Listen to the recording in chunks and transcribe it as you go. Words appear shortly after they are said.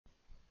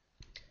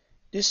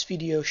This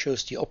video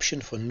shows the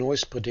option for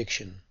noise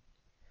prediction.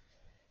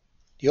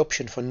 The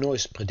option for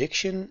noise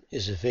prediction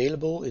is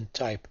available in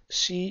Type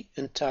C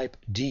and Type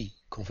D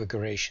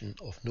configuration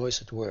of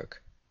NoiseAtWork.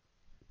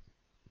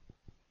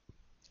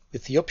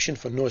 With the option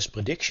for noise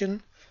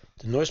prediction,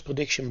 the noise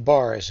prediction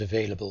bar is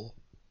available.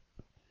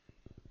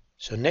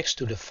 So next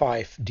to the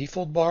 5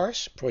 default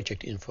bars,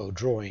 project info,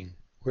 drawing,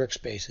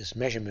 workspaces,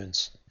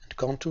 measurements and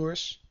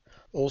contours,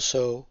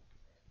 also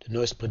the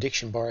noise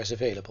prediction bar is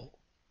available.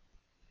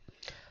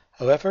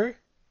 However,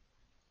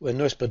 when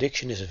noise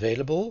prediction is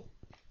available,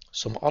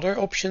 some other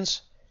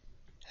options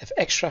have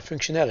extra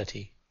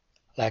functionality,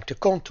 like the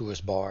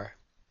contours bar.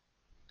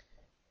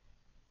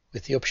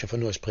 With the option for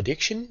noise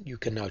prediction, you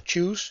can now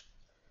choose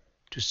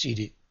to see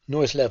the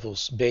noise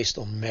levels based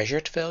on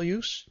measured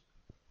values,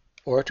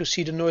 or to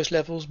see the noise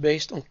levels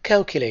based on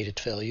calculated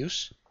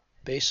values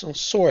based on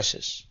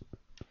sources.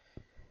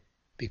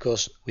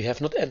 Because we have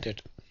not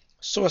entered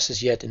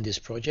sources yet in this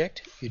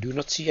project, you do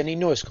not see any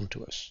noise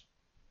contours.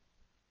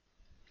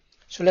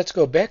 So let's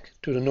go back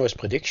to the noise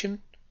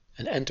prediction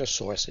and enter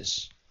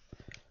sources.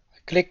 I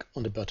click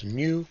on the button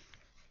New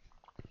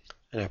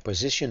and I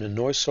position a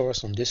noise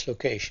source on this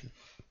location.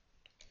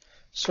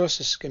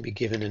 Sources can be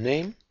given a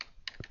name.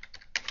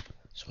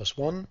 Source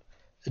 1,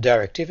 a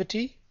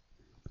directivity.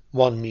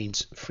 1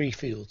 means free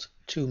field,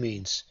 2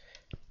 means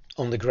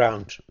on the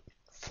ground,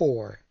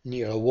 4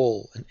 near a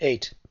wall and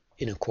 8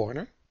 in a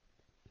corner.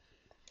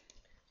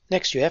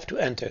 Next you have to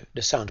enter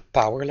the sound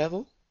power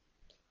level.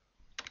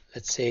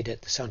 Let's say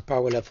that the sound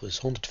power level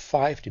is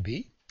 105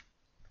 dB.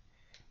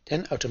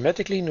 Then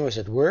automatically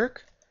NoiseAtWork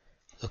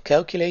will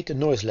calculate the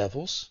noise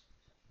levels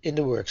in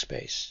the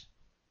workspace.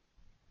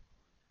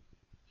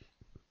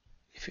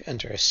 If you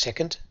enter a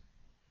second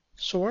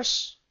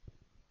source,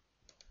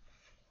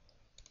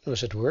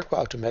 NoiseAtWork will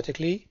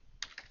automatically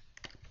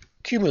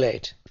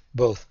cumulate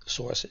both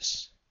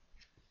sources.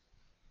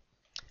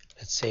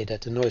 Let's say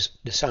that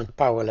the sound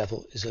power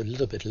level is a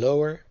little bit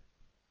lower.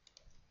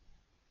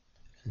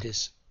 And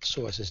this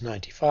source is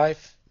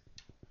 95.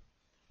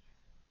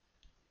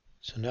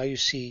 So now you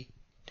see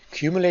the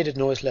cumulated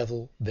noise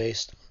level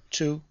based on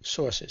 2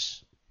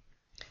 sources.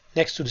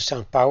 Next to the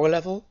sound power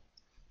level,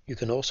 you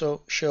can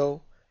also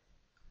show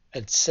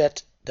and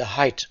set the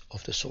height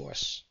of the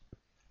source.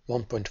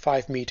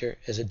 1.5 meter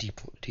as a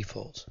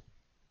default.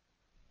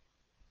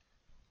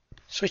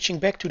 Switching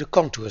back to the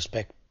contours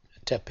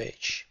tab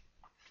page.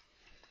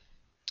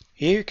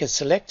 Here you can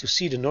select to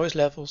see the noise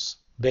levels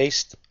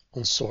based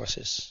on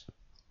sources,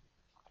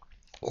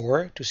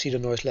 or to see the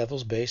noise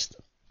levels based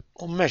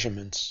on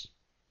measurements.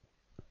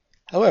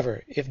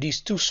 However, if these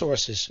 2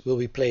 sources will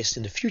be placed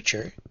in the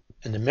future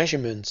and the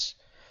measurements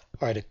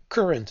are the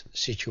current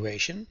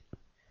situation,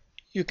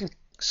 you can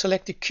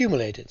select the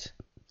cumulated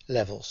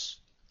levels.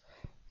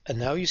 And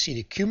now you see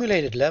the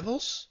cumulated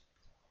levels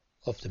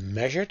of the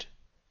measured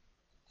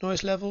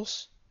noise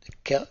levels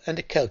and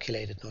the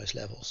calculated noise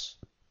levels.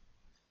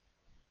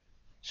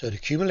 So the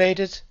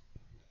cumulated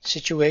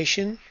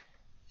situation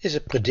is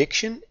a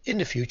prediction in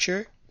the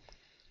future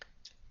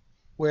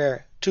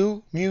where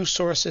 2 new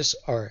sources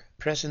are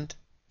present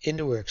in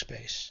the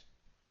workspace.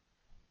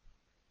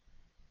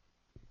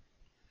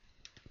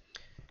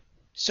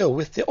 So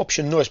with the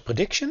option noise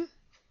prediction,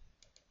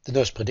 the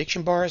noise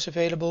prediction bar is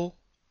available.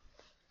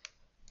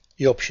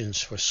 The options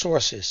for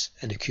sources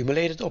and the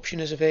cumulated option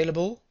is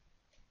available.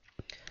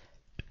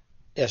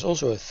 There's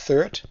also a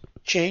third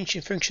change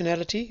in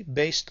functionality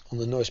based on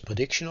the noise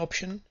prediction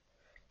option,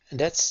 and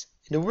that's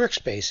in the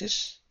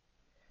workspaces.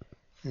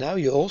 Now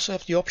you also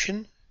have the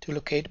option to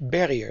locate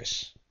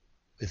barriers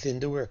within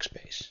the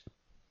workspace.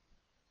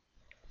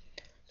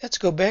 Let's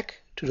go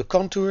back to the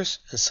contours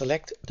and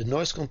select the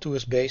noise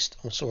contours based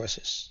on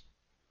sources.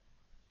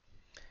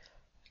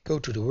 Go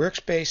to the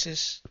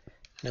workspaces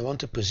and I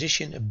want to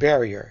position a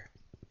barrier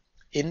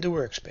in the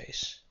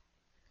workspace.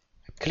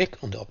 I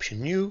click on the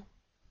option New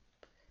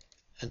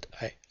and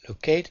I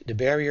locate the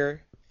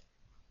barrier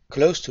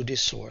close to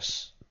this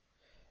source.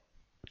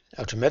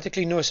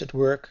 Automatically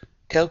NoiseAtWork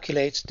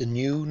calculates the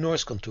new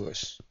noise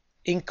contours,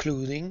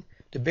 including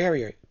the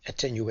barrier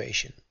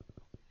attenuation.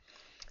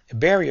 A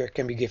barrier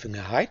can be given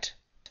a height.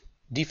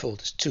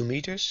 Default is 2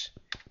 meters.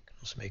 You can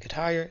also make it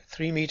higher,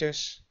 3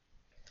 meters.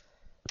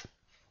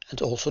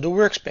 And also the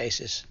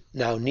workspaces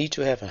now need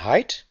to have a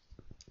height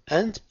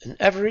and an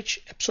average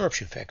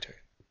absorption factor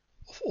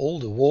of all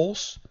the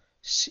walls,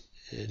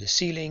 the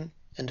ceiling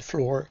and the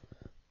floor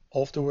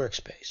of the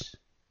workspace.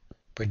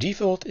 Per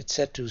default it's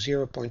set to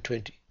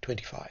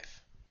 0.25.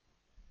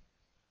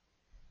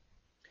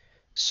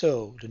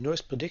 So the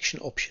noise prediction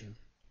option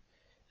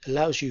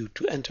allows you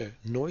to enter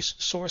noise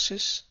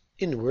sources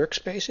in the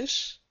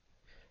workspaces.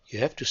 You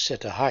have to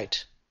set the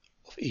height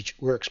of each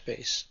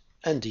workspace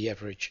and the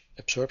average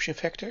absorption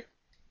factor.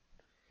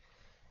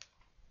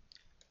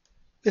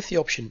 With the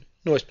option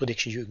noise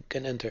prediction you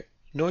can enter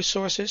noise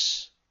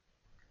sources.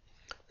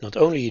 Not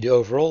only the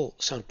overall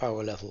sound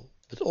power level,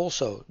 but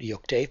also the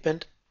octave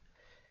band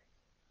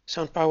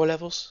sound power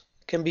levels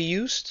can be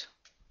used.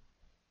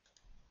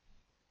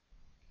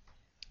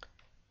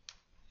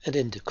 And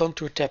in the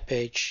Contour tab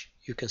page,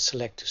 you can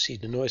select to see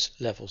the noise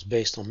levels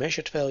based on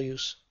measured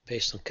values,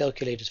 based on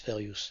calculated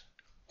values,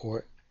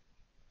 or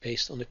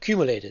based on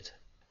accumulated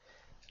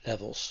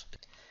levels.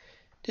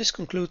 This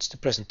concludes the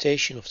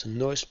presentation of the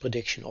noise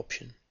prediction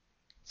option.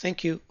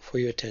 Thank you for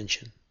your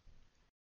attention.